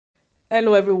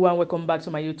Hello everyone, welcome back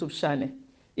to my YouTube channel.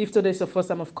 If today is your first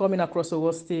time of coming across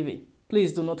Owo's TV,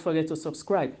 please do not forget to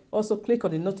subscribe. Also click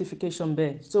on the notification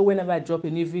bell so whenever I drop a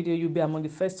new video, you'll be among the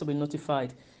first to be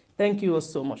notified. Thank you all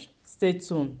so much. Stay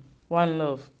tuned. One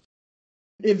love.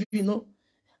 If you know,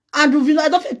 and if you know, I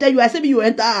don't tell you, I say you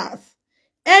enter house.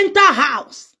 Enter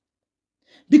house.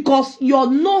 Because your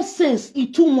nonsense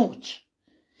is too much.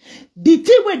 The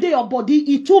thing with your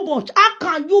body is too much. How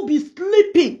can you be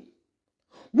sleeping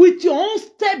with your own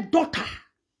stepdaughter?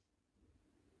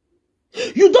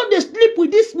 You don't sleep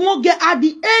with this small girl at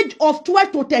the age of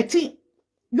 12 to 13.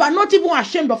 You are not even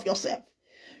ashamed of yourself.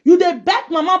 You dey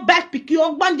back mama back pick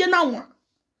your banje now one.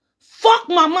 Fuck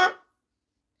mama.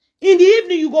 In the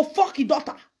evening you go fuck your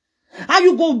daughter. And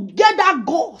you go get that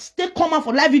girl, stay come out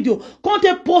for live video. Come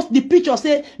take post the picture,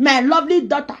 say, my lovely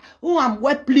daughter, who I'm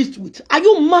well pleased with. Are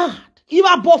you mad? You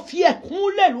are both fear.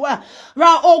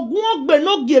 Ra ogun ogbe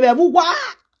no give wa.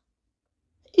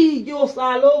 Ijo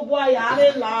salo boy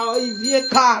yare la Ivie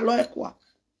ka lo ekwa.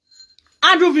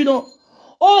 Andrew Vino.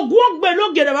 Ogun ogbe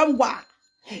no give wa.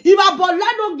 Iba bola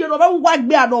no give wa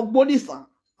gbe anogbo nisan.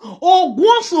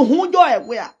 Ogun su hun jo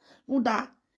ewe a. Uda.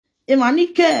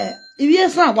 Emanike Ivie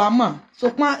san wa ma.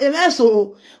 So pa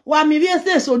emeso wa mi vie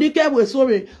se so dike we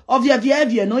sore of your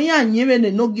vie no yan yin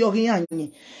we no gi orin yan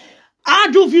yin.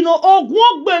 Andrew Vino ogun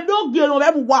ogbe no give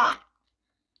wa.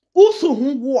 Usu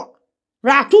hun wa.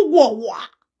 Ratu wa.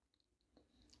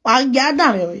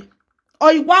 Agada me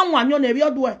o iwa nwanyo na ebi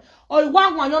odo e o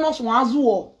iwa nwanyo no so azu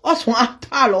o so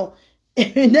atalo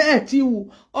na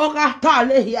etiwu o ga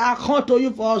tale here. I come to you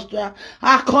for Austria,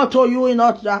 I come to you in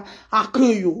Austria, I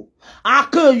kill you,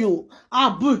 I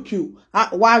book you.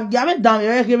 Wa game dan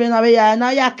me kebe na be ya na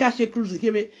ya cash cruise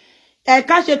kebe e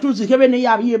cash cruise kebe ni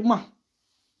ya bi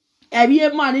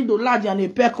ma ni dollar ja ni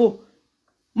peko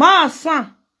ma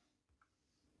san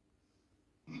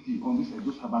on this I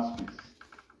just have a space.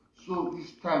 So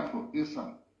it's time for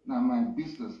Asa. Now my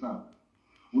business now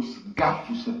was got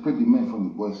to separate the men from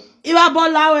the boys. Iwa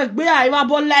bola we gbe a, iwa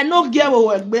bola no ge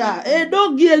we gbe a. E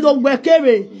no ge do gbe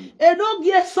kebe. E no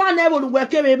ge san e bo gbe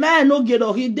kebe, man no ge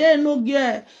do hide no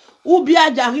ge. Ubi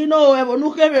ajari no e bo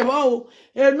no kebe bo.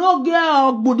 E no ge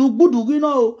gbudu gi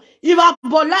no. Iwa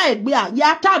bola e gbe a.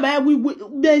 Ya ta be we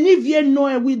beni vie no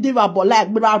e we de wa bola e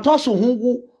gbe ra to so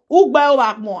hungu. Ugbe o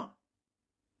ba mo.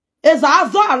 Is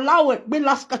also allow it be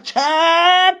last a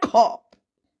check up.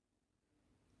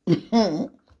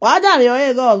 Why don't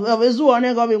you go? Is one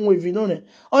going with you?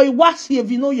 Or you watch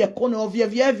if you know your corner of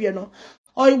your no?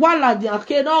 Or you want like the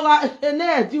arcade or a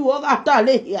you walk at that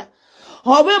here.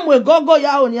 Or when we go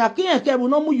ya on your king, I will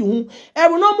not move you. I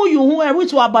will not move you. I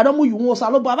wish to abandon you was a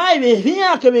low baby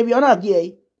here can be on a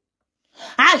gay.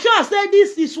 I sure say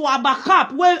this is what back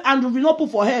up where Andrew Vino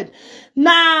put for head.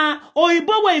 Nah, or you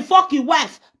boy way fuck your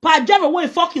wife. Pajama way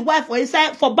fuck your wife for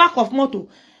inside for back of motor.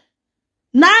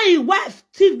 Now your wife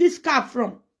thief this car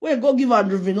from. Where go give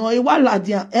Andrew Vino a while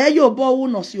ladian. Eh your boy who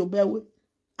knows your belly.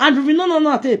 Andrew Vino no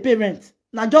not a parent.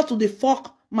 Now just to the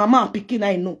fuck mama and picking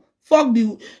I know. Fuck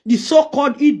the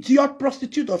so-called idiot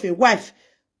prostitute of a wife.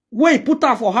 Where he put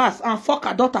her for house and fuck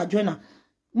her daughter Joanna.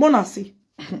 Mona see.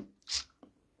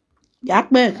 I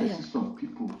see some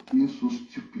people being so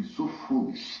stupid, so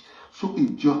foolish, so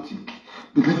idiotic,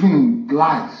 believing in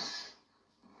lies.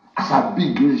 As a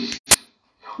big rich,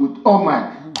 with all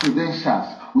my credentials,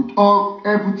 with all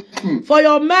everything. For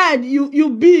your man,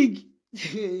 you big.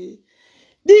 The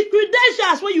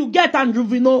credentials when you get Andrew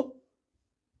Vino,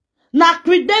 now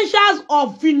credentials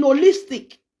of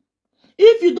vinolistic.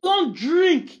 If you don't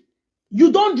drink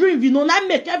Vino, not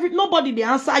make nobody they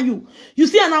answer you. You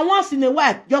see, and I once in a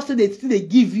while, just say they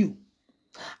give you.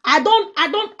 I don't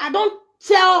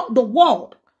tell the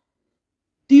world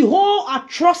the whole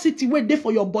atrocity wait there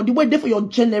for your body, wait there for your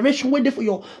generation, wait there for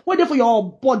your body,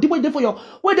 wait there for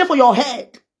your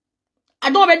head.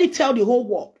 I don't already tell the whole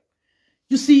world.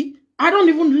 You see, I don't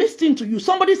even listen to you.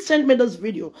 Somebody sent me this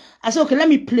video. I said, okay, let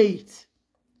me play it.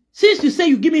 Since you say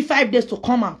you give me 5 days to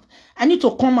come out, I need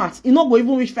to come out. You know, go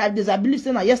even reach 5 days. I believe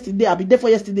saying that yesterday, I'll be there for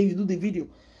yesterday, you do the video.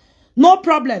 No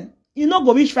problem. You know,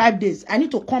 go reach 5 days. I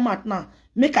need to come out now.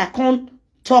 Make I can't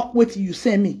talk with you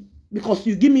send me. Because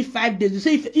you give me 5 days. You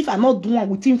say if I'm not doing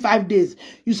within 5 days,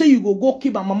 you say you go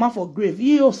keep my mama for grave.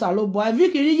 Yo, salo boy.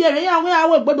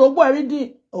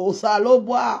 Oh, salo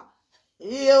boy.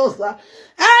 Yo, sir.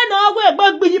 I know where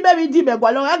but you baby deep.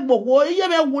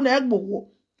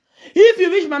 If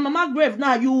you reach my mama grave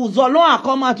now, you zolon and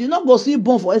come out, you not go see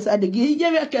bone for inside the gate.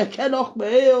 Hey,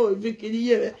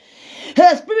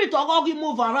 spirit of God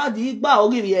move around the igba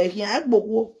or give you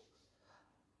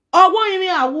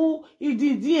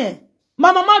a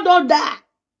My mama don't die.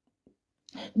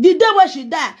 The day when she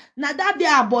die, now that day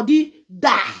her body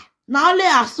die. Now only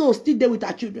her soul still there with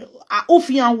her children.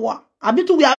 Ofian wa.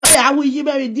 Abitu we are we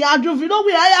very di Andrew. You know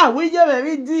we are we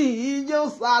very di.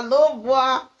 Just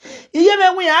alova.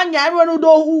 Iye we are everyone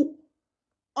know who.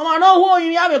 I know who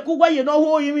you have a cook when you know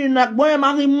who you mean like boy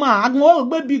marry ma. No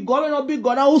baby God no big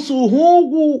God also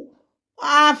who.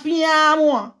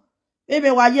 Afian. Ebe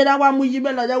wa ye da wa mu yi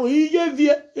be la ja we ye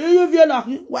vie la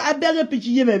wa bere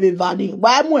pichi ye be vani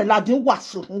wa mu la din wa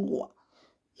so wa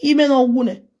ime no wu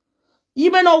ne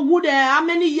ime no wu there how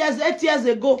many years 8 years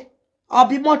ago or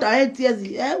be more than 8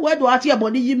 years where do ati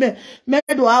body yi me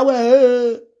do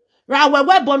awe ra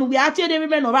we bonu we ati de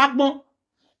me no ra gbon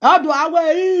do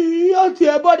awe ati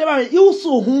e body ma you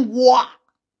so hu wa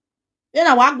e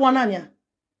na wa gbon na ni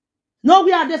no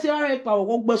we are dey say ra pa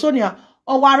wo gbe so ni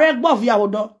o wa re gbo fi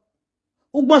awodo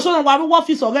Ugbo so na wa wo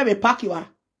fi so be pack you are.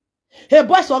 Hey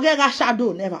boy so get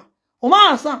shadow never. O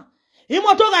ma san.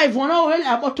 Imoto ga ivona o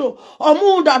hele moto.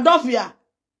 Omu da dofia.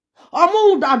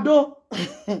 Omu da do.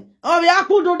 O bi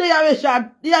akudo de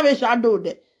ya be shadow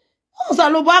de. O sa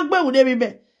lo ba gbe wo de bi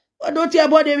be. O do ti e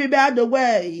bo de bi be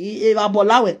adogwe e ba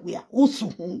bola we pe a.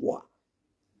 Usu nwa.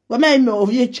 Wa me o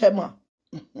vie chema.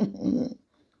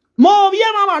 Mo vie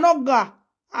mama no ga.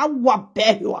 Awa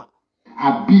be you are.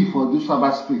 I be for this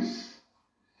cyberspace.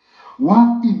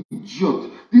 One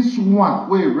idiot, this one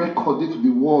where record it to the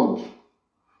world,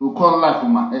 will call life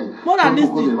on my head. More than this,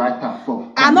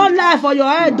 I not life for your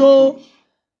head, though.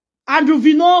 Andrew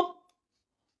Vino,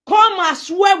 come and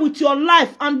swear with your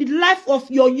life and the life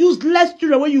of your useless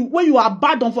children when you are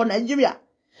abandoned for Nigeria.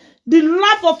 The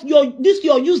life of your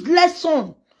useless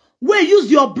son, where you use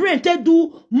your brain to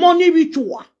do money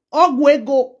ritual.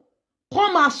 Ogwego,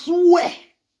 come and swear.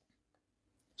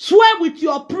 Swear with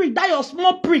your prick, that your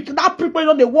small prick, that prick when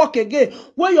you know they walk again.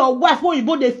 Where your wife, when you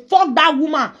go, they fuck that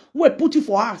woman, where put you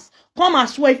for us. Come and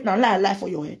swear if not lie for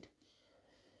your head.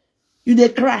 You they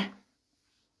cry.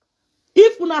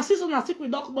 If you not see some secret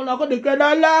document, I'm going to cry,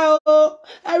 lie.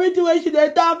 Everything where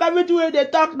they talk, everything where they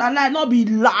talk, that lie, not be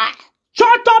lie.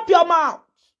 Shut up your mouth.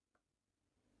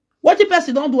 What the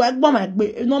person don't do, egg bomb egg,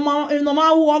 no man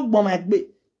who walk bomb egg.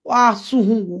 Wow,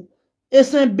 suhungu.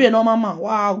 No mama.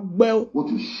 Wow, well. What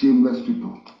a shameless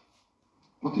people.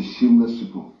 What a shameless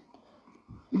people.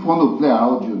 If you want to play an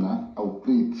audio now, I will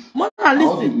play it. I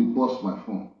audio will bust my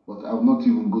phone, but I will not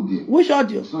even go there. Which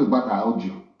audio? It's not about an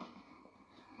audio.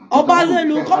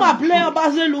 Obazelu, come and play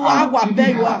Obazelu. I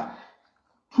beg you.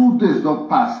 2 days don't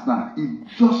pass now. It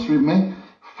just remain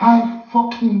 5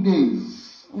 fucking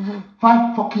days.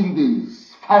 5 fucking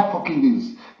days. 5 fucking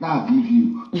days. Now I'll give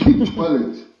you the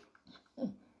toilet.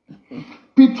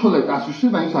 Pit toilet, as you see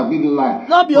now, you have been lie.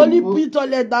 Not be only pit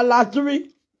toilet that last 3.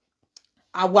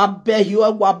 I will beg you, I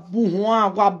will boo, I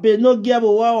will be no give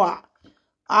away.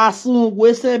 As soon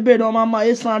we say, be no mama,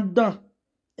 it's not done.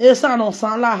 It's not on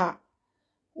San Laha.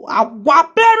 I will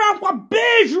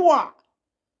beg you.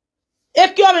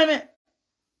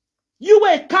 You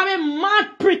will carry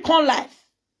mad prick on life.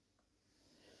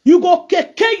 You go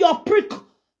keke your prick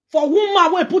for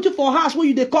woman where put you for house where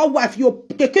you they call wife. You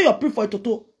keke your prick for a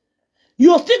toto.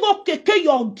 You still go keke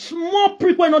your small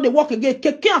prick when they walk again.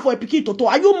 Keke for a picky toto.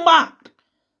 Are you mad?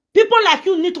 People like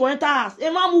you need to enter us.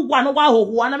 Emamu wano wa ho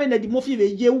wana me the mofi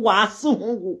veje wa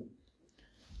su.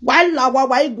 Why la wa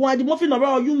go the mofi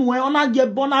no you know ona je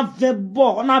bona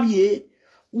vebo ona vie.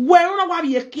 When ona wa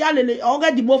vie kia lele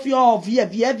oga the mofi o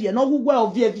vie no hu wa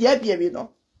vie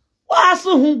no. Wa su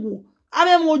hungu.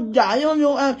 Ame mo ja yo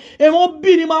mo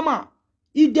bini mama.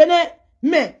 Idene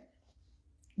me.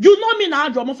 You know me now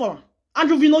drama for.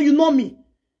 Andrew, you know me.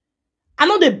 I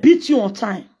know they beat you on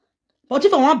time. But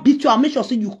if I want to beat you, I'll make sure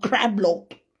so you cry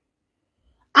blood.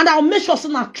 And I'll make sure so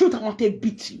that truth I want to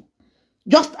beat you.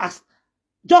 Just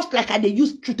like I they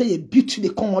use truth they beat you, they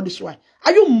come all this way.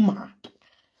 Are you mad?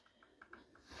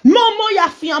 No more ya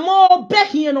fiamo back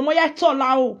here, no more ya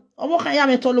tolao. Omo kan ya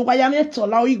me tolo wa ya me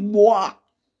tolao igbo.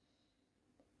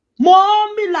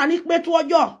 Mo mi la ni pe to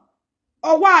ojo.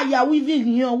 Owa aya wi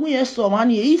vi yan wi en so man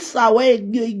ni isa we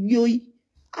egyo.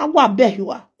 Awa be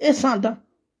you are. E sanda.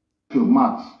 Your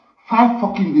mouth. 5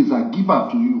 fucking days I give her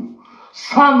to you.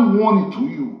 Son warning to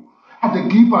you. And they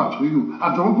give her to you.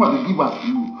 And the people they give her to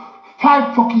you.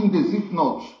 5 fucking days, if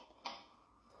not,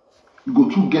 you go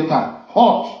to get her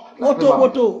hot.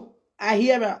 Oto. I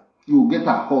hear her. You get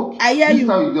her hot. I hear you. This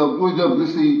time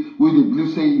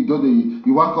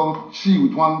you want come chill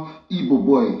with one Igbo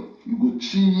boy. You go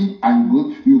chill and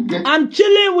you get. I'm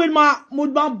chilling with my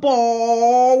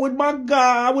boy, with my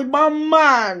guy, with my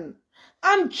man.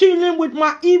 I'm chilling with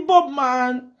my Igbo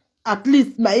man. At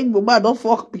least my Igbo man don't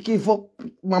fuck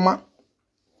mama.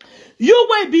 You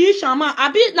will be Ishama.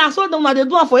 I be na so them they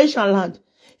do for Asian land.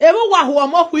 Everyone who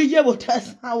am up with you will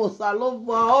test. I was a love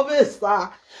for officer.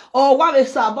 Or what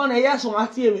is a bonnet? Yes, on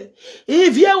TV.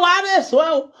 If you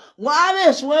want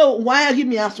why give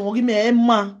me a song, give me a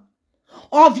man.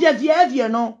 Of ye,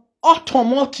 no,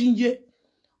 automotive ye.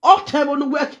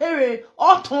 Autumn work here,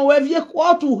 autumn where you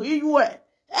quarter here you were.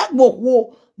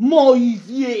 Egbo more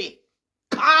Ivie.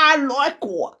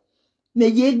 Carloico. Me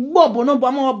ye bobo no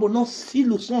bama bono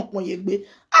silu son kon ye gbe.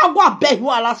 Agwa beg you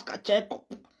Alaska check.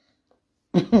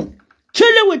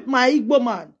 Chilling with my Igbo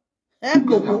man.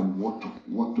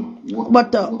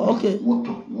 Water, okay.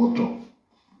 Water.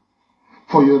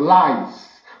 For your lives,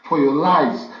 for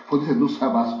this no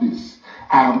cyberspace.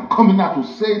 I am coming out to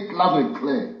say it loud and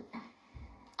clear.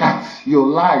 That your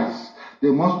lies,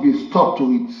 there must be a stop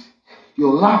to it.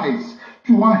 Your lies, if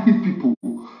you want to hit people,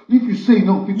 if you say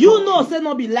no, people. You know, say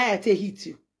not be lie, they hit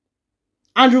you.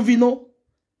 Andrew Vino,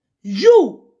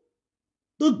 you,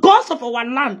 the gods of our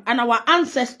land and our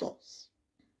ancestors,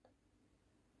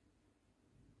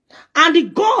 and the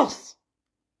gods,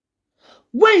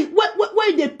 where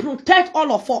they protect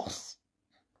all of us.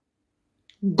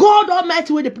 God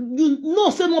Almighty, where you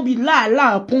know, say not be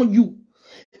lie upon you.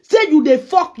 Say you they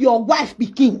fuck your wife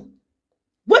begin.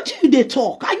 What do they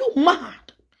talk? Are you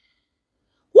mad?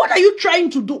 What are you trying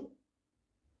to do?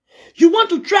 You want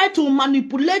to try to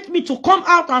manipulate me to come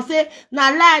out and say, nah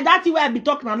lie, that's where I be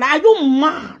talking now. Are you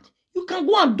mad? You can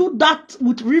go and do that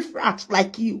with riffraffs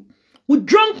like you, with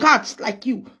drunkards like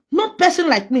you, not person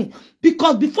like me.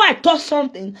 Because before I talk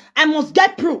something, I must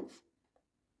get proof.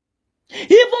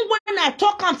 Even when I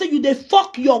talk and say you they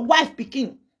fuck your wife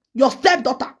begin, your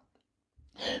stepdaughter.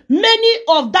 Many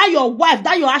of that your wife,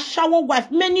 that your shower wife,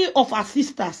 many of our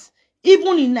sisters,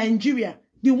 even in Nigeria,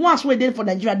 the ones who were there for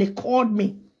Nigeria, they called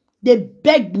me. They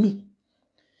begged me.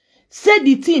 Say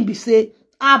the thing be say,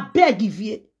 I beg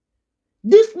Ivie.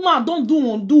 This man don't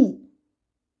do undo.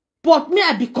 But me,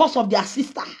 because of their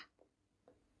sister.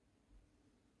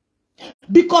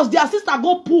 Because their sister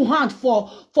go pull hand for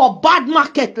bad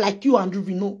market like you, Andrew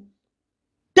Vino.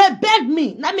 They beg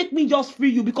me. That make me just free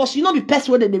you because you know the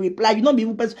person where they reply. You know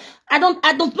the person. I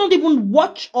don't even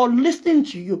watch or listen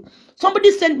to you.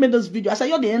 Somebody sent me this video. I said,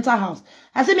 you're the entire house.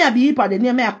 I said, me I be here the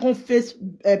near me I confess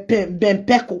Ben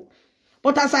Peko.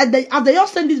 But as they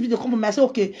just send this video come from me, I say,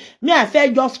 okay, me I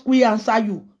fair just quick answer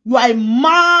you. You are a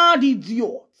mad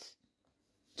idiot.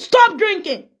 Stop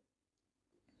drinking.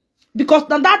 Because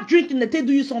now that drinking they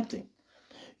do you something.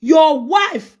 Your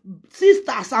wife,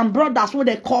 sisters and brothers, what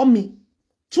they call me.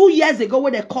 2 years ago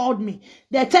when they called me,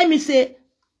 they tell me say,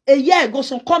 a year ago,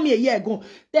 so call me a year ago.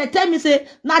 They tell me say,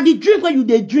 now the drink when you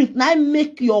they drink, now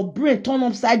make your brain turn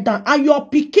upside down. And your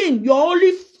picking, your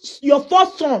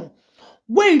first son,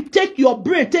 when you take your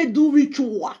brain, take do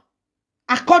ritual.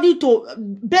 According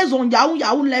to, based on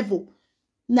your own level.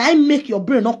 Now make your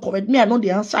brain not correct. Me, I know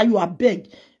the answer you are beg.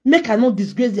 Make I not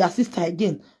disgrace their sister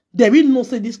again. They will not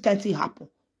say this kind of thing happen.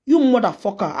 You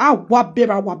motherfucker, I what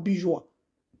better, what visual.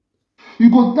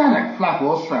 You go die like fly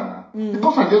for Australia.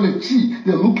 Because I get the cheat,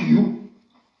 they look you.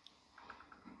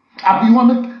 I be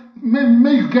one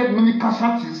may you get many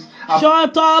casualties.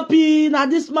 Shut up, now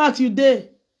this much you did.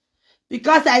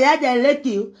 Because I had they let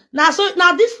you. Now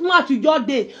this much you just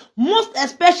did. Most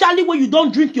especially when you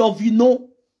don't drink your vino.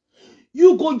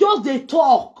 You go just they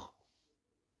talk.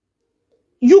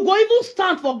 You go even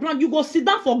stand for ground. You go sit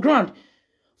down for ground.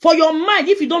 For your mind,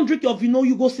 if you don't drink your vino,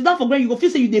 you go sit down for ground. You go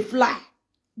feel say you they fly.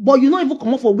 But you don't even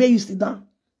come up for where you sit down.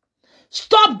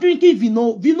 Stop drinking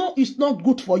vino. Vino is not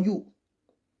good for you.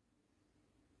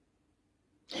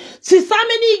 Since how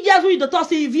many years when you talk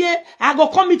say, Ivie, I go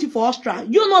come meet you for Australia.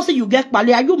 You know say you get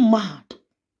pali. Are you mad?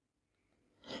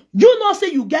 You know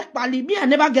say you get pali. Me, I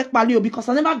never get pali because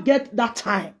I never get that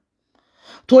time.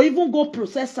 To even go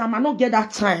process some, I don't get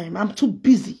that time. I'm too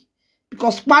busy.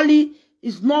 Because pali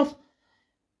is not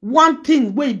one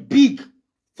thing way big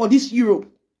for this Europe.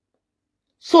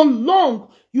 So long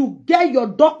you get your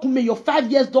document, your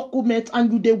 5 years document,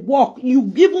 and you they work,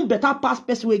 you even better pass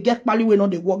person will get pali when not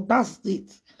they work. That's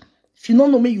it. If you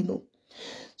don't know me, you know.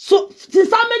 So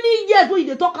since how many years when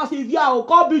they talk as if yeah, I'll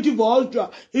call beauty for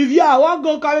ultra, if yeah, I want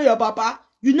go carry your papa,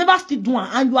 you never still do it,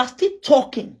 and you are still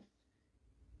talking.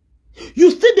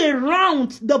 You still the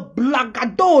round the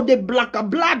blackado, the blacker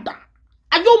bladder.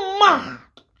 Are you mad?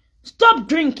 Stop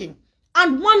drinking.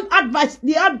 And one advice,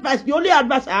 the only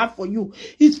advice I have for you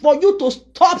is for you to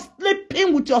stop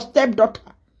sleeping with your stepdaughter.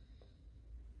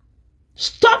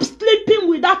 Stop sleeping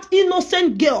with that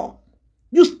innocent girl.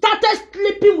 You started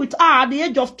sleeping with her at the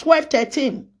age of 12,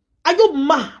 13. Are you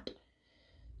mad?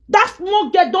 That small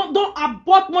girl don't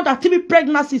abort more than 3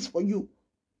 pregnancies for you.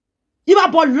 Iba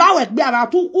bo lawek be ara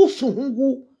tu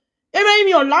usuhungu. Ebe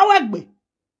mi o lawek be.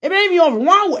 Ebe mi o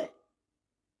rwanwe.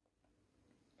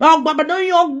 Ba gbabadon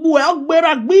yo gbu e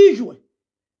ogbera gbijwe.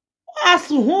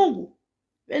 Asuhungu.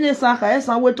 Bene saka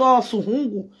esa weto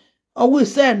asuhungu. Owe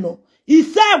say no. He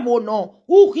said wo no.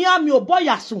 Who hear me o boy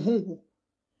asuhungu.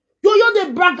 Yo they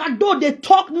bragado, they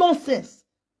talk nonsense.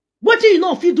 What do you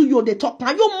know if you do yo they talk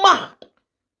now? You mad.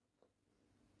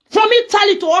 From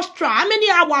Italy to Austria, how many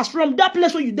hours from that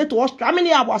place where you did to Austria? How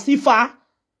many hours if far?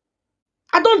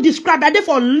 I don't describe. I did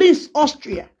for Linz,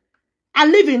 Austria. I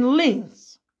live in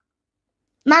Linz.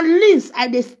 Now Linz, I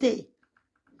dey stay.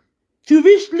 To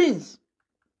reach Linz,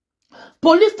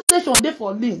 police station there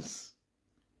for Linz.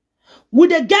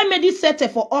 Would they get me this setting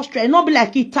for Austria? Not be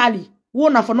like Italy.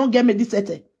 Wona for not get me this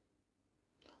setting.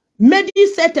 Medi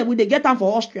setting will they get down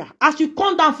for Austria. As you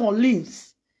come down from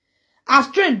Linz, as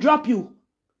train drop you,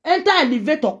 enter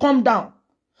elevator, come down.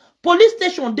 Police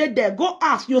station there, go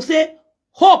ask. You say,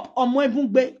 Hope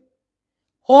Omofuma.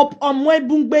 Hope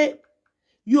Omofuma.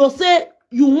 You say,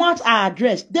 you want our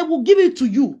address. They will give it to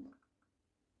you.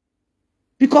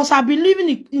 Because I've been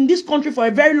living in this country for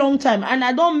a very long time. And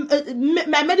I don't,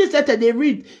 my medicine they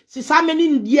read, since how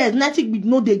many years, nothing with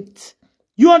no date.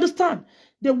 You understand?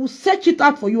 They will search it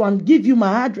out for you and give you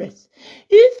my address.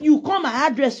 If you call my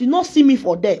address, you not see me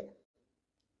for there.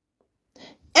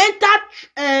 Enter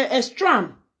a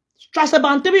Strand,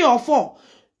 Strasbourg 3 or 4.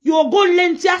 You go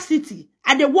Lentia City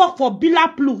and they work for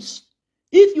Billa Plus.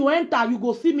 If you enter, you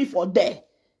go see me for there.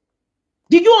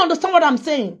 Did you understand what I'm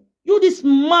saying? You this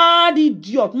mad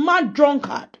idiot, mad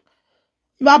drunkard.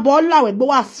 Family,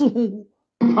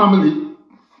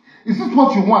 is this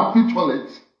what you want, free toilet?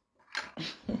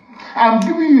 I'm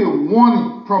giving you a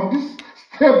warning from this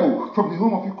stable, from the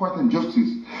Home of Equality and Justice.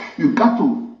 You got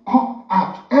to cut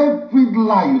out every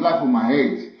lie you lie from my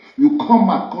head. You come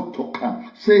and go talk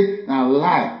and say a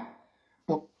lie.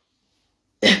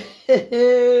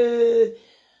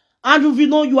 Andrew, you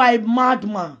know you are a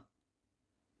madman.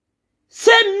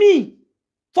 Say me.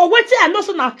 For waiting I know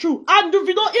it's not true. Andrew,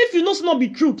 if you know it's not be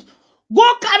truth,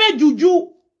 go carry juju.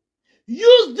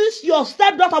 Use this your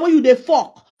stepdaughter when you dey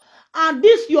fuck. And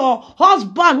this your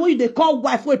husband when you dey call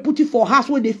wife, where you put it for house,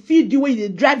 where they feed you, where you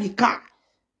dey drive the car.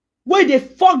 Where they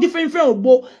fuck different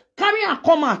of carry and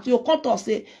come out to your counter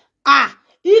say,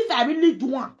 if I really do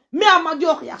one, me and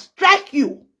my strike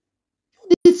you.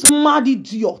 This mad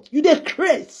idiot. You dey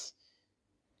crazy.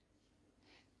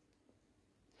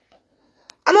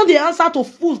 I know the answer to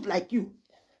fools like you.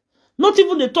 Not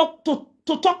even the talk to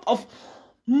talk of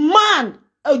man,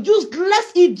 a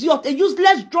useless idiot, a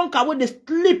useless drunkard when they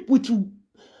sleep with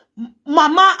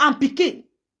mama and pikin.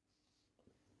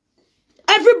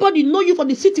 Everybody know you from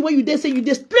the city where you dey say you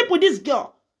dey sleep with this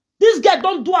girl. This girl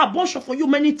don't do abortion for you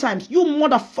many times. You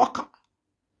motherfucker.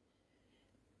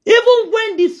 Even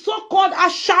when the so-called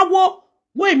Ashawo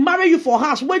when marry you for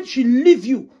house, when she leave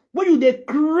you, when you dey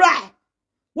cry,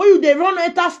 when you dey run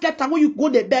enter scatter, when you go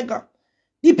dey beg her.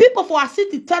 The people for our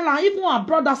city tell her, even our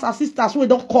brothers and sisters who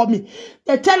don't call me,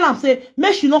 they tell them, say,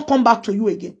 may she not come back to you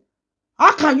again.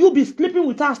 How can you be sleeping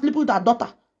with her and sleeping with her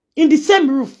daughter in the same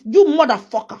roof? You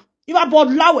motherfucker. If I bought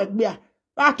lawek beer,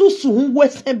 I too soon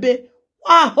west be.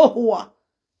 Ah ho.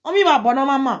 Omi ba bono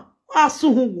mama. Ah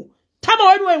suhungu. Tamo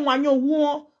wenwe wanyo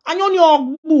wuo. Anyo ni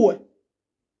ogbuwe.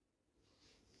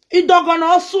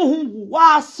 Idogana suhungu.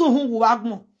 Wa suhungu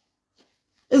wagmo.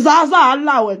 Zaza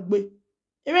lawek be.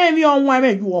 If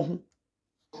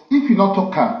you not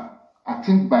talk her, I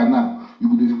think by now you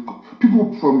would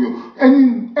people from your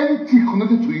anything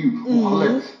connected to you will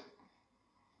collect.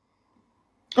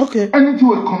 Okay. Anything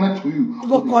will connect to you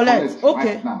will collect.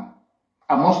 Okay. Right now.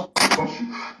 I must tell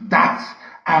you that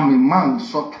I'm a man with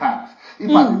short heart. If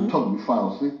I didn't talk before,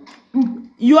 I'll say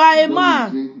you are a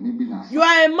man. You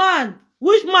are a man.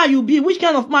 Which man you be? Which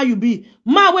kind of man you be?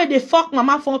 Man where they fuck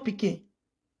mama for picking.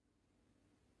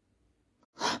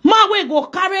 Man we go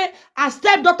carry a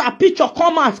stepdaughter picture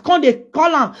come out, come they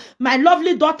call her my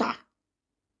lovely daughter.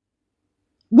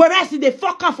 Whereas they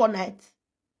fuck her for night.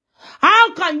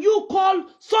 How can you call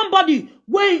somebody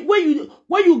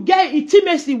where you get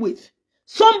intimacy with?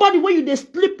 Somebody where you they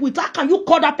sleep with, how can you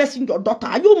call that person your daughter?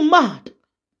 Are you mad?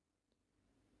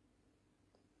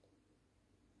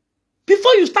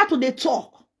 Before you start to they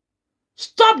talk,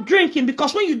 stop drinking,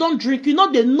 because when you don't drink, you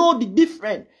know they know the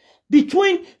difference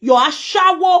between your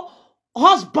ashawo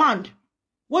husband,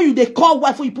 where you they call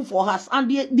wife, where you put for house, and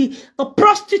the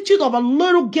prostitute of a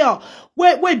little girl,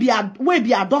 where be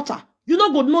a daughter. You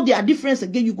don't go know their difference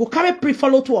again. You go carry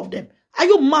pre-follow two of them. Are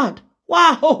you mad?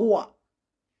 Wow.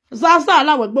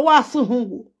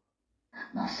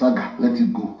 na saga, let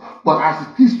it go. But as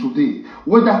it is today,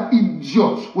 when that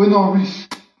idiot will not reach,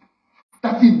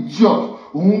 that idiot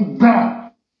won't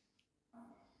die.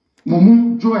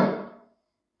 Mumu joy.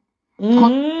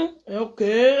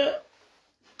 Okay.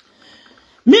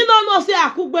 Me don't know say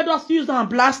Akugbe just use and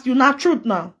blast you. Not truth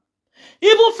now.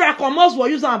 Even Frekomos will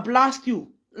use and blast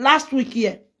you last week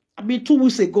here. I mean 2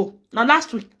 weeks ago. Now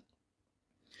last week.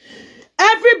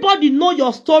 Everybody know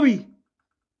your story.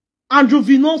 Andrew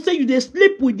Vino say you dey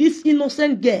sleep with this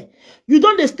innocent girl. You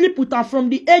don't dey sleep with her from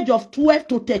the age of 12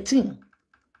 to 13.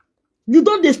 You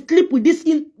don't dey sleep with this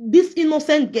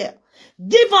innocent girl.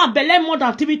 Give her belly more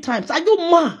than 3 times. Are you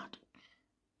mad?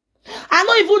 I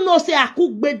don't even know say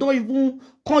Akugbe don't even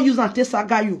can't use and take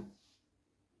saga you.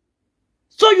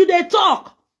 So you dey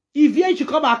talk. Ivie should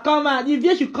come out.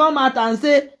 Ivie should come out and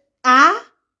say,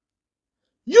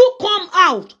 you come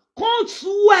out. Can't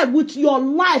swear with your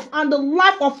life and the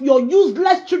life of your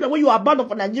useless children when you are abandoned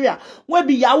for Nigeria. Where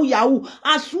be yahoo.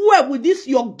 And swear with this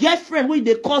your girlfriend when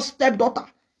they call stepdaughter.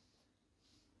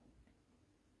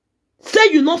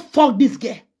 Say you not fuck this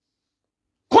girl.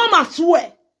 Come and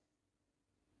swear.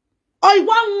 I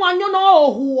want you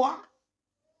know who.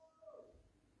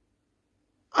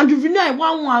 And you know I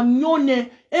want you know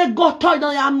e got tired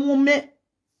of your moment.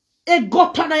 E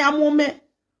got tired of your moment.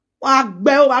 For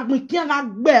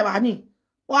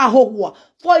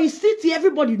a city,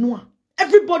 everybody know.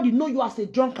 Everybody know you as a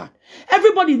drunkard.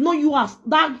 Everybody know you as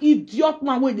that idiot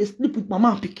man where they sleep with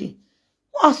mama and pikin.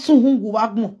 What soon who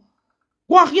wagmo?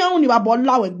 What here only about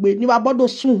lawe be? Ni about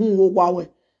those soon who wawe.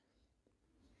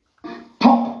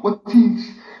 Talk what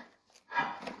things.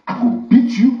 I go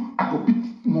beat you. I go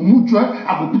beat Mumu Joy.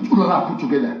 I go beat all of that put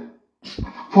together.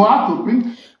 For her to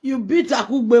bring. You beat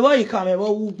Akugbe, what you come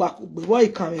about? What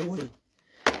you come about?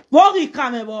 What you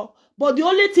come about? But the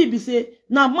only thing be say,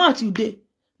 now match you day.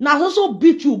 Now also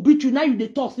beat you. Now you dey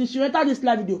talk. Since you enter this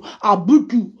live video, I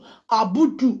beat you.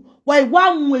 Why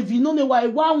one way you know why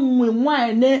one way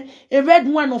one a red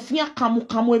one of ya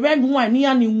kamu a red one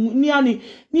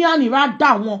ni right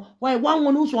down. Why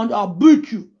one who's one I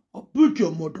beat you. I beat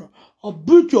your mother. I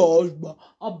beat your husband.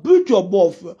 I beat your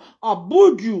boyfriend. I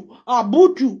beat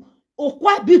you. O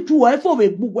kwa bitu wa efo we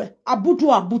bugwe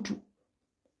abutu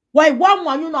why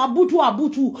one you know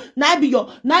abutu na be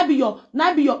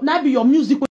your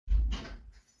music.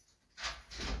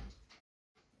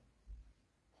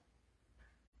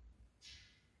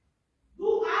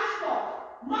 You ask for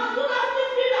man do not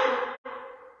feel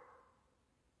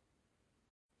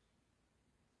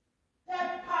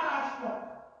that paraspo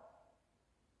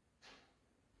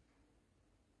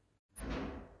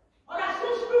or that so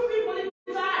stupid people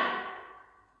inside.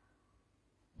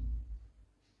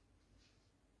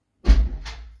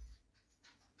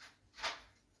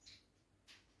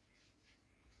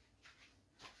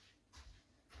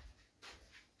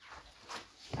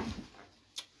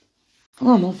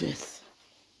 Oh, no verse.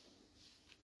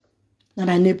 Now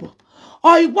my neighbor.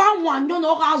 Oh, you want one, you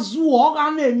know,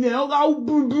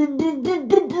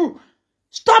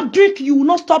 stop drinking, you will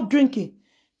not stop drinking.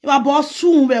 You are boss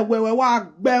soon where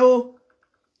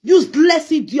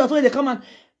useless idiot when they come and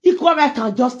equal right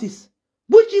and justice.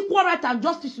 Which equal right and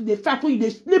justice to the fact when you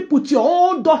sleep with your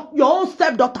own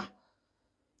stepdaughter.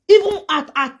 Even at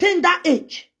a tender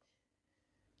age.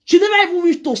 She never even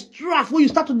reached to straff when you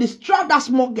start to distract that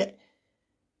small girl.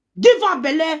 Give her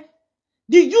belly.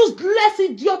 The useless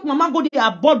idiot mama go there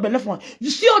abort belly for her. You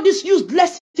see all these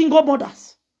useless single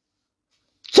mothers.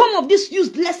 Some of these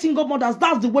useless single mothers,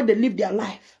 that's the way they live their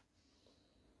life.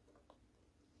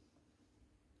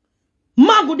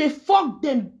 Man go they fuck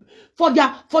them for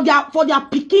their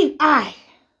picking eye.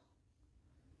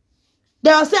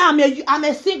 They'll say I'm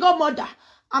a single mother.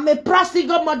 I'm a proud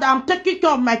single mother. I'm taking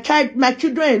care of my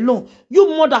children alone. You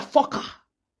motherfucker.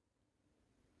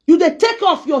 You they take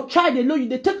off your child alone. You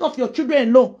they take off your children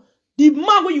alone. The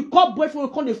man when you call boyfriend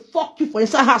will come they fuck you for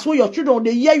inside house where your children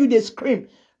they hear you they scream.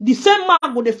 The same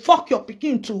man will they fuck your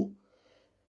pikin too.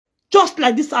 Just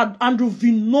like this Andrew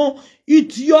Vino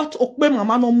idiot okbe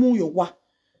mama no mu your wa.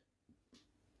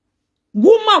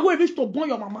 Woman will reach to born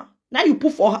your mama. Now you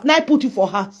put you for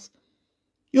house.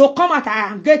 You come out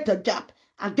and get a job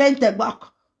and get the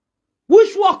work.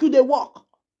 Which work you they work?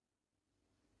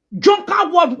 Drunker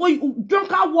work when you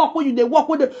they work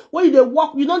when you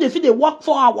work, you know they feel they work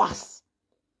 4 hours.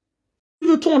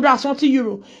 You 200 something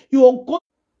euro. You go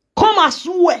come and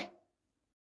swear.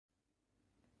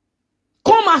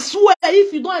 Come and swear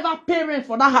if you don't ever pay rent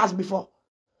for that house before.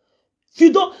 If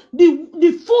you don't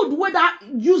the food where that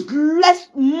useless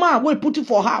man will put you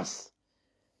for house.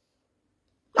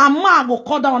 A man go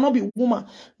call down and not be woman.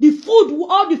 The food,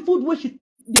 all the food where she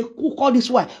they cook all this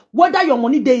way. Whether your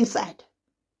money dey inside.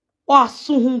 Or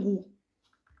suhungu.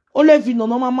 Olevi no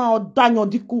mama or Daniel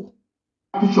Diku.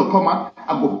 Picture come out,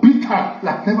 I go beat her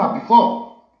like never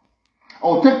before.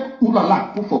 I'll take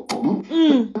Ulala put for boot.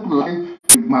 Like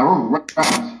my own right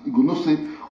hand. You go no say.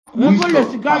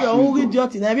 Let's go your own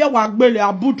idiot in every one belly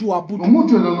abutu. No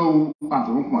don't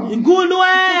know. You go no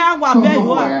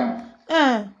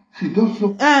She does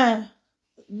so.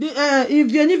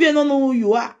 If you even don't know who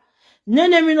you are,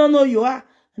 Nenemi don't know you are,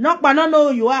 Nokpa don't know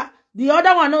who you are, the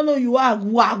other one don't know you are.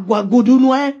 Go do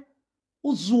no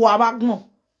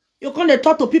you can't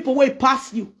talk to people where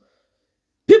pass you.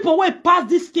 People where pass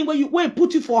this thing where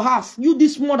put you for house. You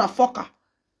this motherfucker.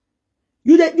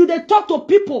 You they talk to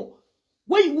people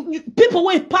people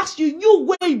where pass you. You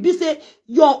where be say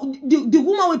the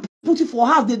woman will put you for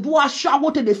house. They do a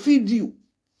shower till they feed you.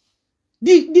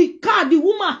 The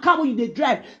woman car where they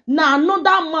drive. Now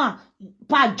another man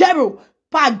Pajero.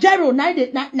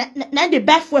 Now the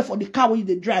best way for the car where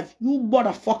they drive. You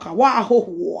motherfucker.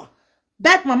 Wow.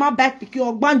 Back mama back pick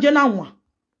your banjana one.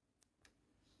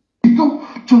 You don't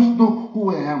just know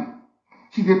who I am.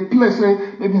 She dey play say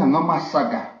maybe a normal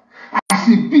saga. As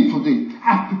it be today,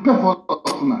 I prepare for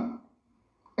Omofuma.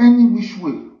 Any which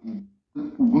way,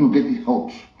 we're gonna get it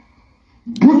out.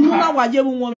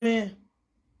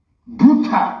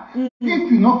 Brutal.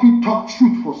 If you not fit talk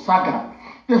truth for saga,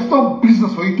 there's no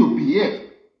business for you to be here.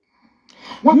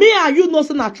 Me and you know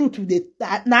say na truth today.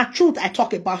 Na truth I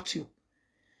talk about you.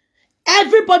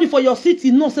 Everybody for your city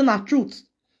knows the truth.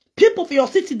 People for your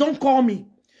city don't call me.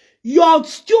 Your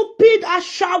stupid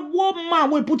ashawo man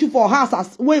will put you for house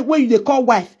as where you they call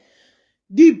wife.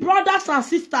 The brothers and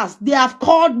sisters, they have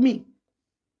called me.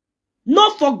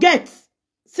 Not forget.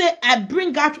 Say I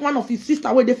bring out one of his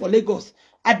sisters where they for Lagos.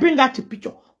 I bring out the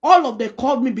picture. All of them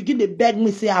called me, begin to beg me,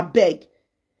 say I beg.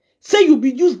 Say you be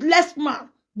useless man.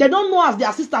 They don't know as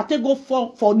their sister take go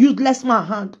for useless man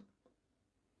hand.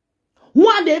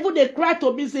 One day even they cry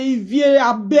to me say, Ivie,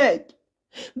 I beg.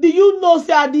 Do you know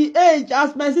say at the age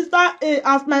as my sister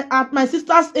at my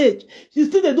sister's age, she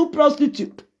still they do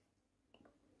prostitute.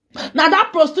 Now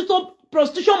that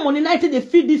prostitution money night they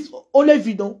feed this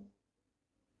Olevido.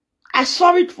 I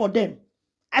sorry for them.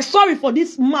 I sorry for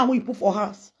this man we put for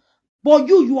us. But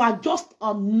you are just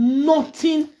a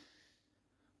nothing.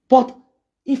 But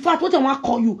in fact, what I want to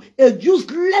call you, a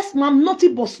useless man,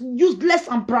 nothing but useless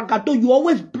and bragato. You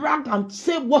always brag and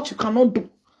say what you cannot do.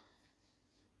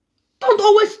 Don't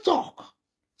always talk.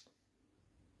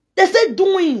 They say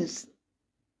doings.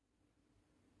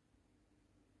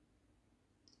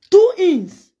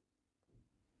 Doings.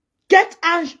 Get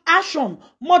action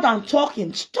more than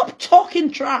talking. Stop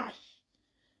talking trash.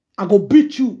 I go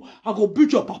beat you. I go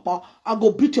beat your papa. I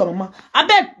go beat your mama. I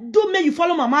bet do make you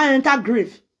follow mama and enter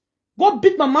grave. Go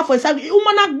beat my mama for a second. You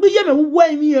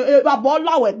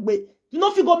know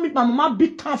if you go meet my mama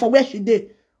big time for where she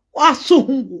did.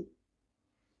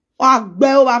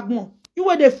 You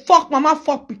where they fuck mama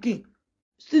fuck picking.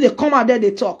 See they come out there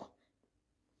they talk.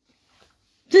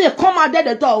 See they come out there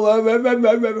they talk.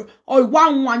 Oh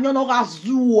one you know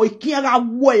gazu o ikiera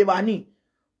boy bani.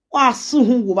 Wa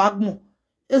suhungu bagmo.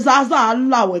 Ezaza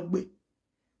Allah wegbe.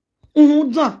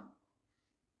 Dan.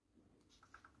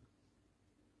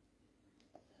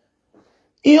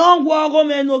 Iyon gwo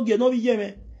me no ge no bije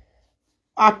me.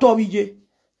 Ato bije.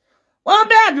 One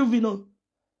bad you know.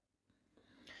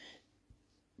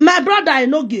 My brother I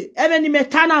no ge. Even me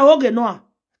tana oge no.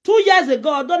 2 years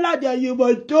ago, I don't like that you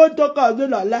but don't talk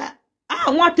about lie. I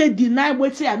want to deny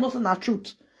what say I know the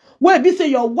truth. When be say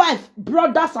your wife,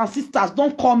 brothers and sisters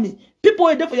don't call me. People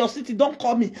who are there for your city don't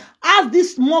call me. Ask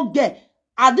this small girl.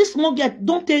 At this small girl,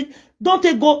 don't take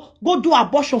go do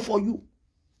abortion for you.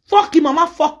 Fuck him, mama,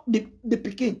 fuck the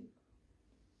pikin.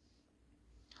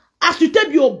 As you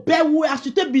take your bad way, as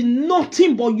you take be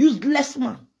nothing but useless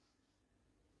man.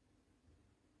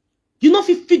 You know if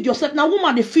you feed yourself, now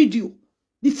woman they feed you.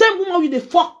 The same woman with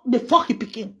the fuck you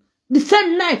picking. The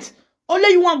same night,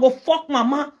 only you want to go fuck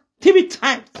mama 3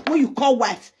 times when you call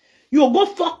wife. You go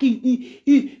fuck his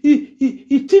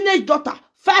teenage daughter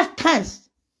 5 times.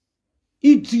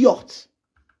 Idiot.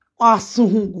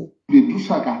 Asuhungu. They do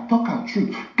saga, talk and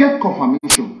truth, get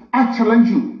confirmation. I challenge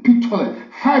you, picture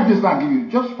 5 days I give you,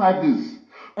 just 5 days.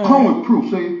 Come with proof,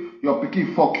 say your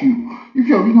picking fuck you. If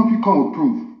you're really not come with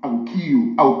proof, I will kill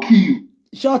you. I will kill you.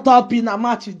 Shut up in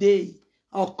Ama today.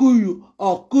 I'll kill you.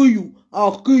 I'll kill you.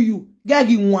 I'll kill you.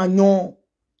 Gagi wanyo.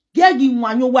 Gagi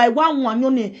wanyo. Why one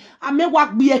wanyo ne? I may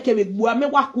walk be a kebu. I may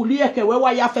walk kulieke where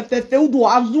I have a do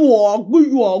azu or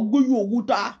guyu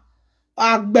guta.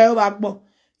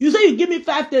 You say you give me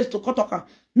 5 days to kotoka.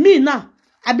 Me now.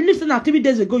 I believe say now 3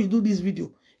 days ago you do this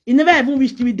video. It never even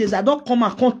reached 3 days. I don't come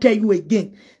and can't tell you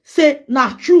again. Say now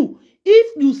true.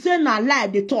 If you say now lie,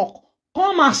 they talk.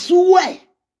 Come and swear.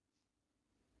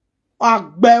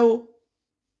 Agbeo.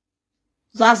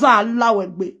 Zaza Allah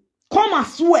wegbe. Come and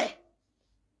swear.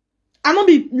 I not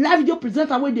be live video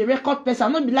presenter where they record person. I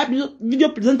not be live video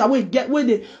presenter where get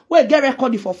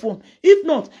recorded for phone. If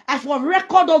not, I for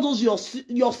record all those your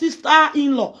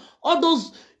sister-in-law, all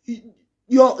those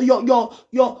your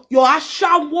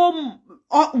ashawo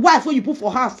wife where you put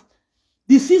for house.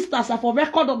 The sisters are for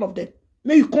record all of them.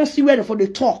 May you can't see where they for the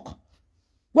talk.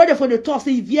 Where they for the talk,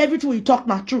 say if everything you talk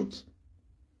not truth.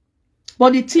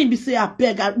 But the team be say, I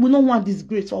beg, we don't want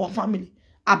disgrace for our family.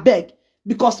 I beg.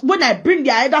 Because when I bring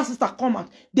their elder sister come out,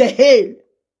 they hail.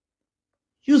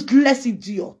 Useless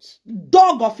idiots.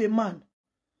 Dog of a man.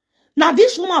 Now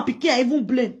this woman Pikin I even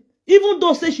blame. Even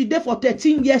though say she there for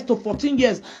 13 years to 14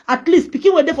 years. At least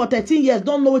Pikin were there for 13 years.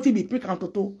 Don't know what it be prick and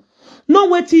toto. Know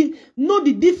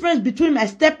the difference between my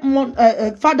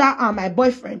father and my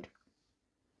boyfriend.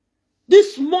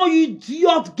 This small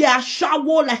idiot girl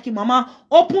shower like your mama.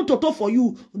 Open toto for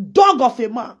you. Dog of a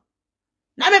man.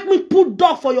 Now make me put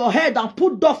dog for your head and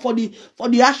put dog for the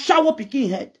shower Pikin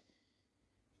head.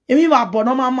 And me wa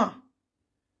bono mama.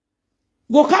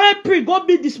 Go carry prick, go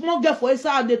beat the small girl for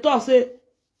inside. They talk say,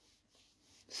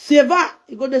 Seva.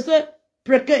 You go they say,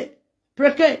 preke.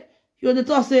 You they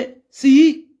talk say,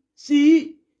 see.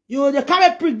 You they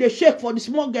carry prick, they shake for the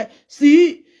small girl.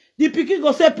 See. The Pikin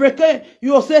go say preke.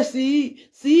 You go say see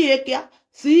ekia.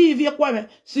 See Ivie kwame.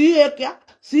 See ekia.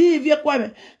 See if you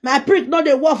come, my prick not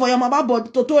the work for your mama body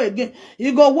toto again.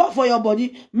 You go work for your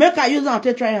body. Make I use and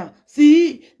take try.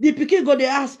 See the Pikin go they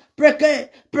ask preke.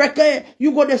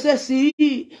 You go they say see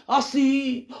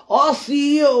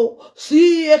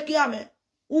ekiame.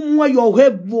 Umwe your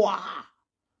head boy.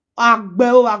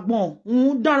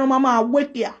 Agbon. Down mama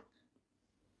wake ya.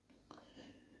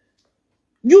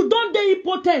 You don't dey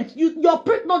impotent. Your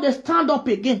prick not they stand up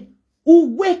again.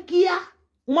 Wake ya.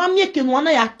 Mama ke no na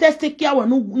ya test kia we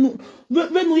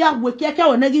no ya we kia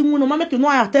we nagi mu no mama ke no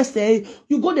ya test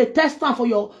you go the test am for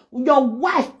your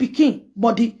wife Pikin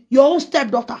body, your own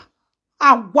stepdaughter.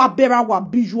 Agwa bera wa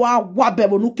biju agwa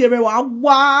bebo no kere wa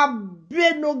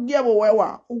be no gebo we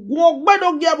wa go gbe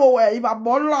no gebo we if I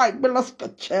born like be let's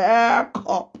check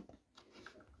up.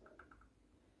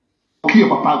 I'll kill your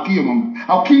papa, I'll kill your mom.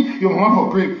 I'll kill your mom for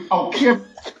brave. I'll kill.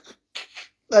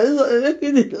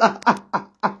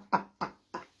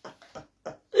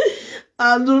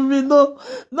 And we know,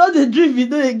 not the drink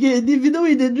video again. The video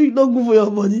with the drink not good for your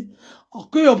money. I'll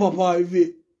kill your papa,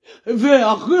 Ivie.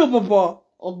 I'll kill your papa.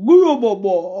 I'll kill your papa.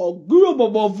 I'll kill your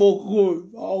papa for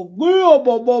good. I'll kill your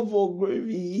papa for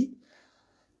gravy.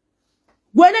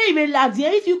 When I even last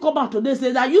year, if you come back today,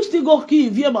 say that you still go kill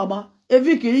Ivie, mama.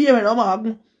 Ivie kill you, no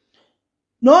mama.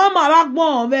 No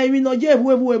mama, very no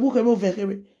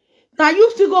jebu. Now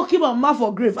you still go kill mama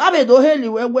for grave. I mean, don't hell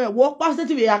you where walk past the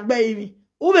TV and baby.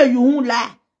 Ube you won't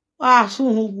lie. So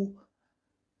who?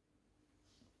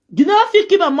 You know if you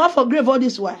keep a mouth for grave all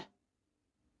this way.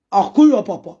 I'll call your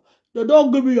papa. You don't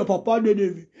give me your papa,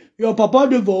 your papa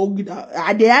did for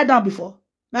Ogida. They had that before.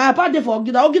 My papa did for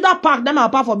Ogida. Ogida Park, then my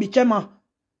papa for be chairman.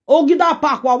 Ogida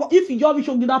Park, if you just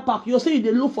Ogida Park, you say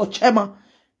they look for chairman.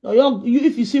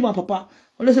 If you see my papa,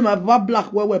 unless my papa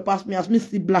black where pass me, as me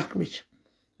see black rich.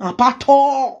 My papa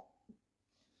tall.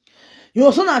 You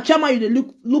also not chairman,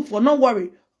 you look for, no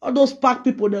worry. All those park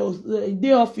people, there was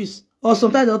their office. Or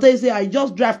sometimes they'll tell you, say, I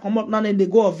just drive, come up now, and they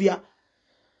go over here.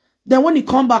 Then when you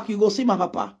come back, you go see my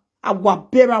papa. I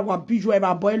want better, I want biju,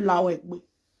 I boy lawe.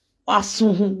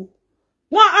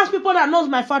 One ask people that knows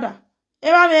my father.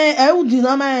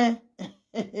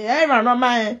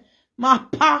 My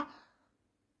pa.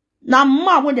 Na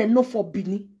ma when they know for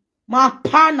Bini. My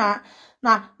pa na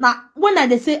when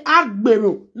they say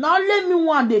agbero. Now let me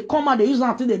one they come and they use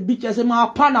until the beach and say my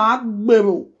pa na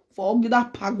agbero. For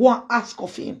Ogida Pa go and ask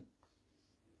of him.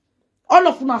 All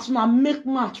of us now make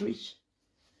match rich.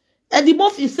 And the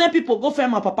most is send people go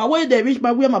find my papa. Where they reach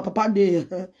by where my papa they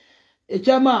a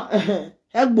chama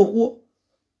help.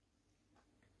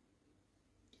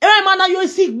 Every man you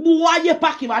see buwa ye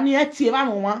pack if any eti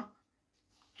one.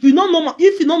 If you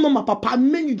don't know my papa,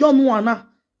 man you don't know na.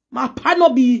 My papa no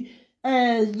be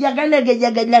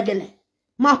yagele.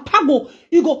 My papa go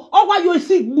you go oh why you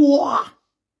see buwa.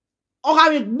 Oh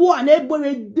I buwa na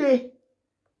every day.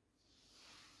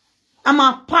 And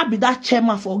my papa be that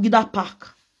chairman for Ogida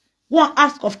Park. One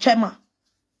ask of chairman.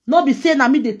 Not be saying na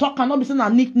me they talk and not be saying na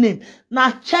nickname.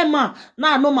 Na chairman.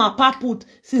 Now I know my papa put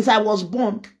since I was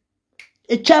born.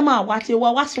 A chairman, what's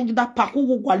Ogida Park?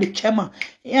 Who go the chairman?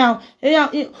 Yeah.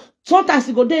 Sometimes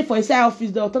you go there for inside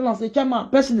office, they'll tell us, say, chairman,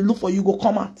 person they look for you, go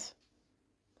come out.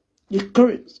 You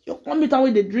crazy. You come meet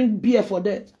when they drink beer for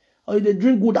that, or they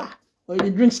drink Gouda, or they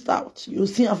drink stout. You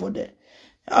see her for that.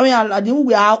 I mean,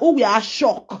 we are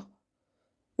shocked.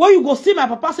 When you go see my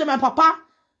papa, say my papa,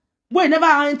 boy never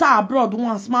enter abroad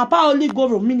once. My papa only go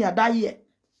Romania that year.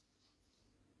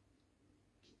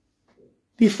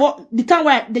 Before the time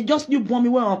where they just knew bomb me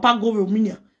when my papa go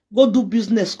Romania, go do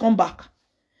business, come back.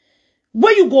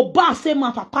 When you go back, say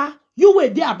my papa, you were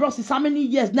there abroad since how many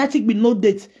years? Nothing be no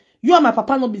date. You and my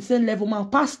papa not be same level. My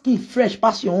papa skin fresh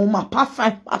pass your own. My papa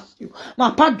fine pass you. My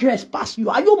papa dress pass you.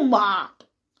 Are you mad?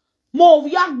 Mo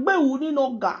yakbe uni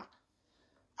no ga.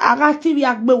 Agati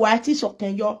yakbe waiti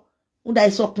soken yo. Unda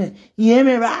isoken.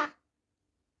 Yemera.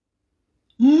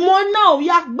 Mo na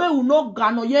yakbe uno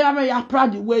ga no ye rame ya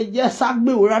proud the way yes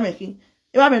agbe we rame king.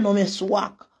 E rame no me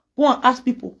swag. Go and ask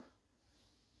people.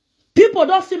 People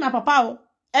don't see my papa.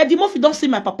 Eddie Murphy don't see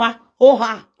my papa. Oh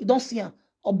ha, you don't see him.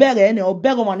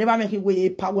 Obego man never make it way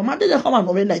power. Man didn't come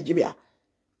on Nigeria.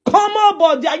 Come on,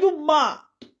 body, are you mad?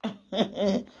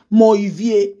 More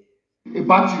Ivie.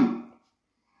 About you.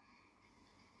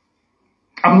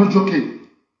 I'm not joking.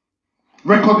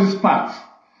 Record this part.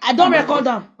 I don't record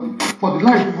them. For the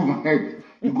life of my head,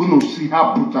 you're going to see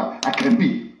how brutal I can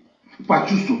be. If I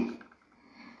choose to.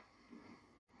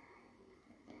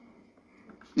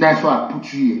 That's why I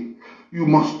put you here. You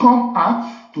must come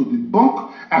out to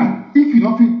debunk, and if you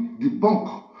don't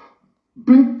debunk,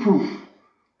 bring proof.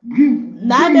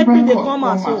 Now let me come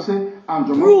and say,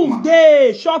 proof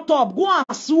they shut up, go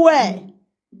and swear.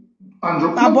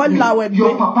 Your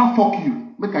papa fuck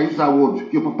you. Make I use that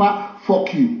word. Your papa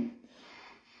fuck you.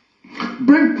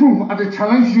 Bring proof and they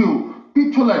challenge you.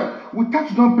 People like, without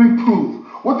you don't bring proof.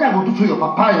 What I go do to your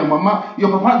papa, your mama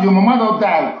don't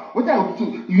die. What I go do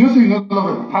to you know say you don't love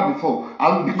your papa before.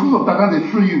 And because of that, now they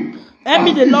free you. Let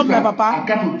me they love my papa. I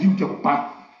got to deal with your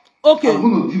papa. Okay. I'm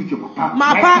going to deal with your papa.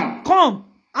 My papa, come.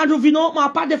 Andrew Vino, my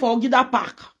papa for Ogida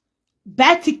Park.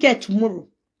 Buy ticket tomorrow.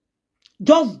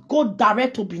 Just go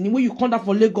direct to Benin. When you come down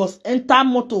for Lagos, enter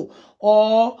motor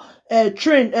or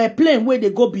train, plane where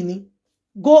they go Benin.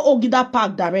 Go Ogida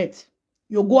Park direct.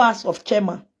 You go ask of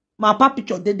chairman. My papa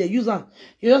picture they use them.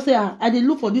 You just say, I did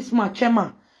look for this man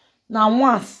chairman. Now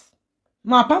once,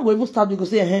 my papa go even start to go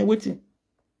say, hey, waiting.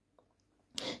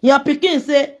 Your picking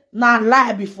say, nah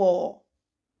lie before.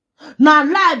 Nah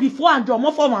lie before Andrew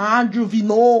Omofuma Andrew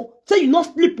Vino. Say you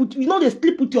not sleep with they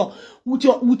sleep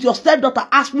with your stepdaughter.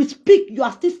 As we speak, you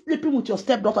are still sleeping with your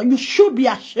stepdaughter. You should be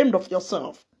ashamed of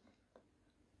yourself.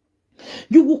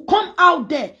 You will come out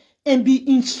there and be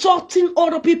insulting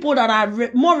other people that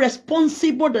are more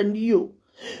responsible than you.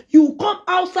 You come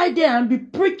outside there and be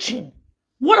preaching.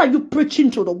 What are you preaching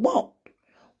to the world?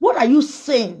 What are you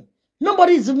saying?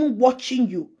 Nobody is even watching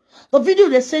you. The video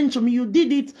they sent to me, you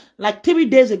did it like 3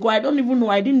 days ago. I don't even know.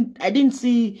 I didn't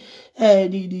see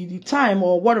the time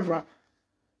or whatever.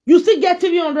 You still get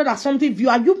 300 or something view.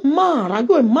 Are you mad? Are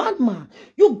you a madman?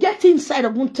 You get inside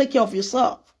and won't take care of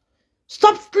yourself.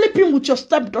 Stop sleeping with your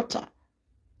stepdaughter.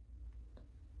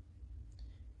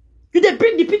 You they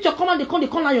bring the picture, come on, they call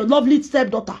her your lovely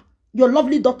stepdaughter, your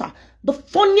lovely daughter. The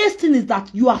funniest thing is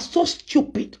that you are so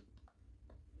stupid.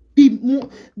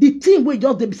 The thing where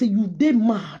just they say you they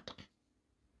mad.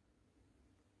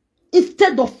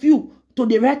 Instead of you to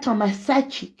the right hand, my side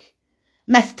chick,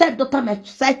 my stepdaughter, my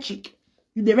side chick,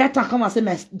 you the right hand come and say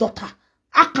my daughter.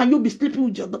 How can you be sleeping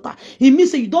with your daughter? It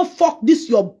means that you don't fuck this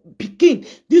your pikin,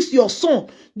 this your son.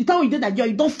 The time you did that,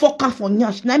 you don't fuck her for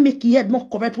nyash. Now make your head more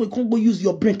correct where you can't go use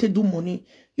your brain to do money.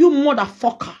 You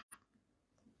motherfucker.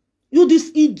 You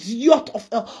this idiot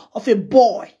of a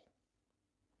boy.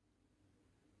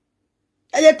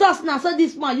 And you tell us now, say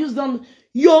this man use them.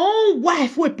 Your own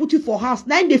wife will put you for house.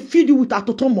 Now they feed you with her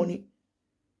total money.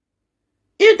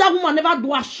 If that woman never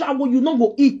do a shower, you not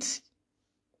go eat.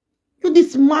 You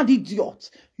this mad idiot.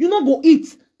 You not go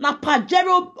eat. Now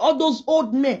Pajero, all those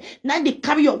old men, now they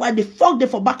carry your wife, they fuck them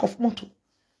for back of motor.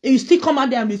 And you still come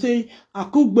out there and be saying,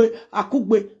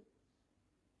 Akugbe.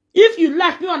 If you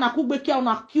like me on Akugbe, care on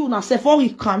Akugbe, na se for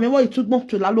you come, when you took more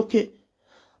to la loke.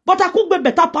 But Akugbe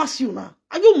better pass you now.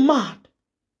 Are you mad?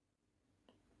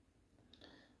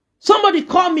 Somebody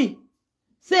call me.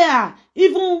 Say,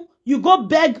 even you go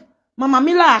beg Mama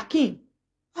Mila Akin.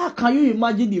 How can you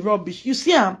imagine the rubbish? You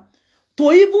see him?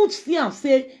 To even see him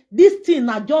say, this thing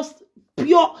are just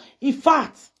pure. In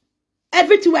fact,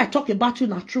 everything I talk about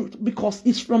you is truth. Because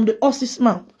it's from the horse's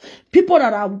mouth. People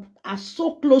that are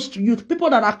so close to you.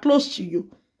 People that are close to you.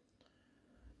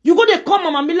 You go, they call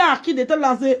Mama Mila Aki, they tell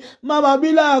her, say, Mama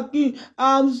Mila Aki,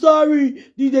 I'm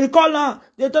sorry. They call her,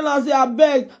 they tell her, say, I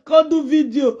beg, can't do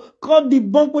video, can't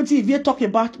debunk what if you talk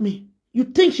about me. You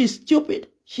think she's stupid?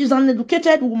 She's an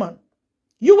educated woman.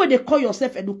 You where they call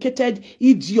yourself educated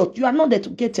idiot. You are not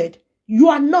educated. You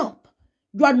are not.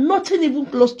 You are nothing even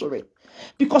close to it.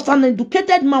 Because an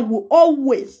educated man will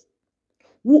always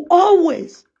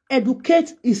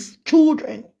educate his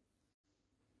children.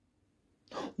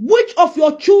 Which of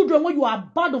your children, when you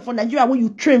are bad for Nigeria, when you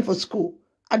train for school,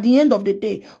 at the end of the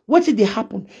day, what did they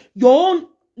happen? Your own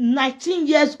 19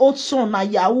 years old son, na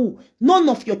Yahoo, none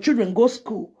of your children go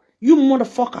school. You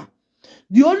motherfucker.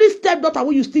 The only stepdaughter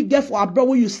when you still get for abroad,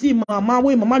 when you see mama,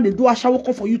 when mama they do a shower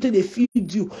come for you till they feed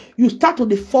you, you start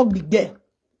to fuck the girl.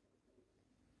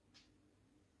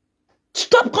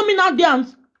 Stop coming out there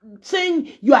and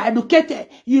saying you are educated.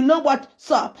 You know what,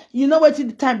 sir? You know what?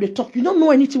 The time they talk, you don't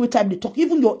know anything with time they talk.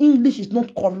 Even your English is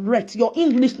not correct. Your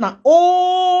English now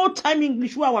old time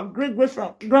English where our great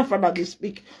grandfather they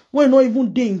speak. When not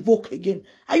even they invoke again.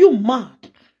 Are you mad?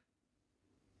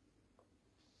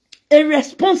 A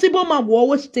responsible man will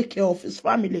always take care of his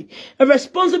family. A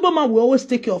responsible man will always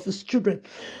take care of his children.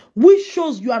 Which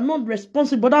shows you are not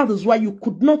responsible. That is why you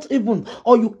could not even,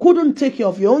 or you couldn't take care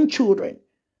of your own children.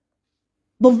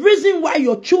 The reason why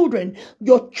your children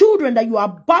that you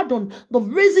abandon, the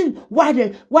reason why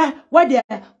they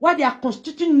are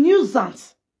constituting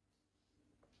nuisance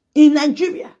in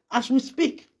Nigeria as we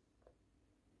speak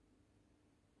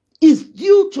is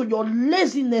due to your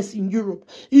laziness in Europe.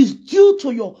 Is due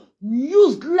to your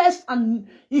useless and,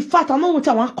 in fact, I know what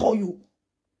I want to call you.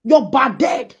 You're bad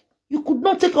dead. You could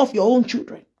not take care of your own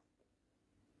children.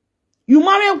 You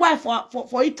marry a wife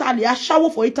for Italy, a shower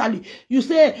for Italy. You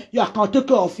say, yeah, I can't take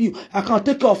care of you. I can't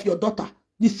take care of your daughter.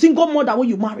 The single mother when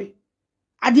you marry.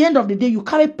 At the end of the day, you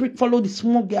can't follow the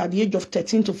small girl at the age of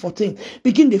 13 to 14.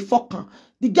 Begin the fuck her.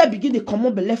 The girl begin the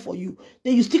common belay for you.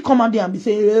 Then you still come out there and be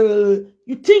saying,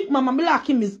 you think Mama Mila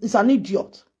Akim is an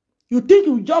idiot. You think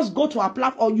you just go to her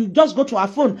platform or you just go to her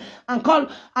phone and call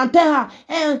and tell her,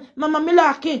 hey, Mama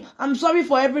Mila Akim, I'm sorry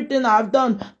for everything I've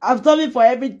done. I'm sorry for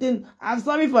everything. I'm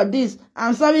sorry for this.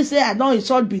 I'm sorry say I don't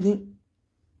insult Benin.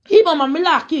 If Mama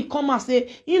Mila Akim come and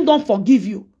say, he don't forgive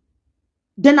you,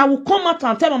 then I will come out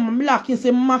and tell Mama Mila Akim,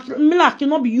 say, Mama Mila Akim,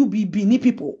 not be you be Benin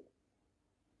people.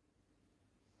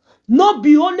 Not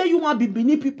be only you want to be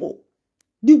Benin people.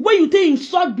 The way you take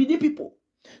insult Benin people.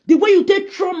 The way you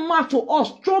take trauma to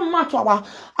us, trauma to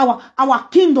our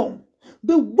kingdom.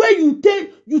 The way you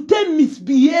take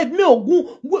misbehave,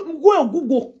 go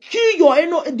kill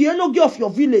the energy of your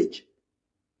village.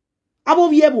 Ivie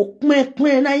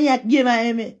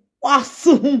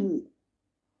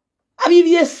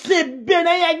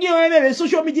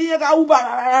social media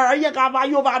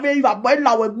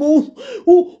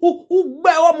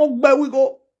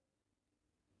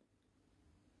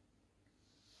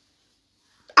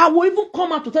I will even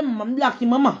come out to tell my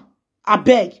Mama, I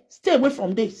beg, stay away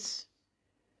from this.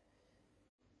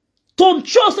 Don't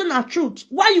choose the truth.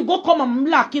 Why you go come and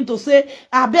Mama to say,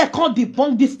 I beg, can't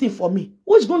debunk this thing for me?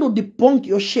 Who is going to debunk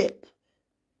your shit?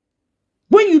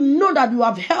 When you know that you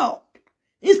have help,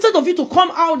 instead of you to come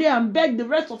out there and beg the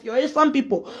rest of your Asian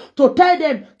people to tell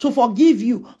them to forgive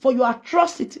you for your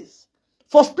atrocities.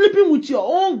 For sleeping with your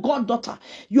own goddaughter,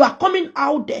 you are coming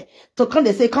out there to come.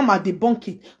 They say, come and debunk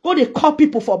it. Go, they call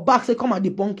people for back, say, come and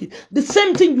debunk it. The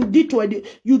same thing you did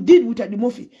with Eddie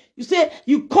Murphy. You say,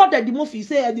 you called Eddie Murphy, you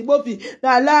say, Eddie Murphy,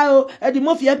 Eddie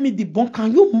Murphy help me debunk. Are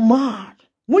you mad?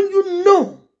 When you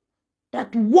know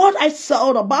that what I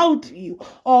said about you,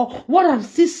 or what I'm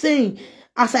still saying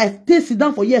as I sit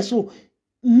down for years, so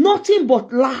nothing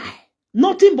but lie,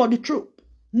 nothing but the truth.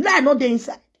 Lie not the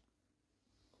inside.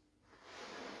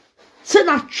 Say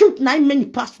that truth, not many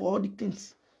pass for all the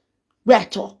things where I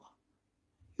talk.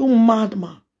 You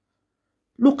madman.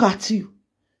 Look at you.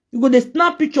 You go to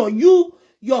snap picture. You,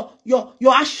 your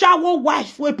Ashawo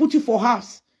wife will put you for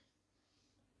house.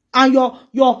 And your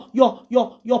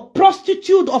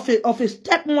prostitute of a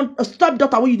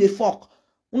stepdaughter where you dey fuck.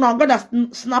 Una got that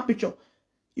snap picture.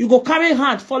 You go carry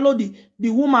hand, follow the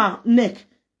woman neck.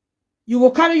 You go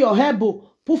carry your elbow,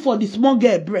 put for the small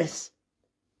girl breast.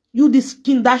 You this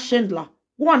kinder Chandler.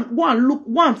 Go and look,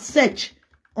 go and search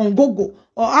on Google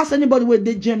or ask anybody where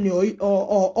they Germany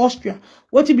or Austria.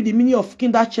 What will be the meaning of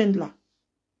kinder Chandler?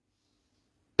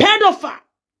 Pedophile.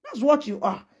 That's what you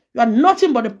are. You are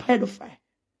nothing but a pedophile.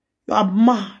 You are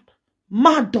mad.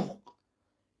 Mad dog.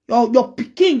 Your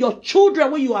picking, your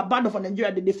children when you are bad for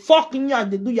Nigeria, they fucking you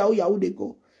and they do yahoo they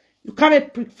go. You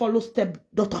can't follow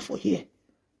stepdaughter for here.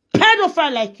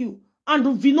 Pedophile like you.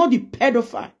 And we know the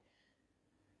pedophile.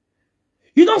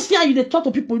 You don't see how you dey talk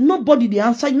to people. Nobody they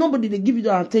answer. Nobody they give you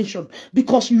their attention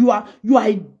because you are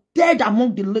dead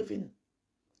among the living.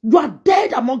 You are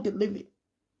dead among the living.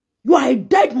 You are a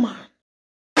dead man.